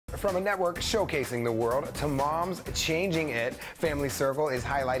From a network showcasing the world to moms changing it, Family Circle is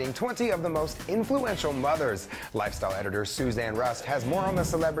highlighting 20 of the most influential mothers. Lifestyle editor Suzanne has more on the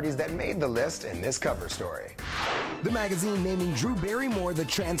celebrities that made the list in this cover story. The magazine naming Drew Barrymore the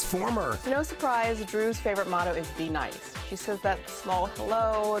Transformer. No surprise, Drew's favorite motto is be nice. She says that small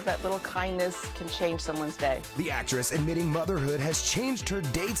hello, that little kindness can change someone's day. The actress admitting motherhood has changed her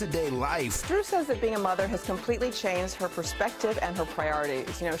day-to-day life. Drew says that being a mother has completely changed her perspective and her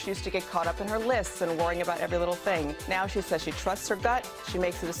priorities. You know, she used to get caught up in her lists and worrying about every little thing. Now she says she trusts her gut, she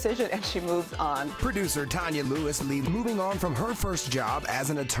makes a decision, and she moves on. Producer Tanya Lewis moving on from her first job as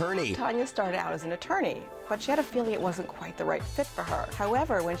an attorney. Tanya started out as an attorney, but she had a feeling it wasn't quite the right fit for her.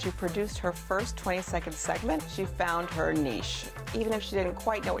 However, when she produced her first 20-second segment, she found her niche, even if she didn't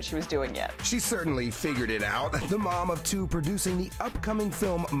quite know what she was doing yet. She certainly figured it out. The mom of two producing the upcoming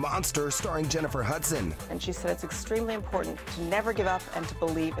film Monster starring Jennifer Hudson. And she said it's extremely important to never give up and to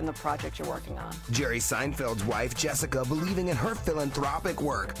believe in the project you're working on. Jerry Seinfeld's wife, Jessica, believing in her philanthropic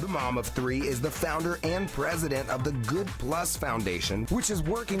work. The mom of three is the founder and president of the Good Plus Foundation, which is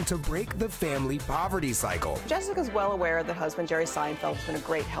working to break the family poverty cycle. Jessica's well aware that husband Jerry Seinfeld has been a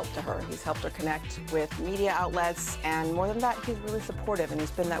great help to her. He's helped her connect with media outlets, and more than that, he's really supportive, and he's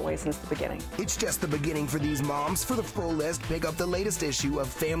been that way since the beginning. It's just the beginning for these moms. For the full list, pick up the latest issue of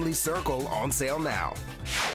Family Circle on sale now.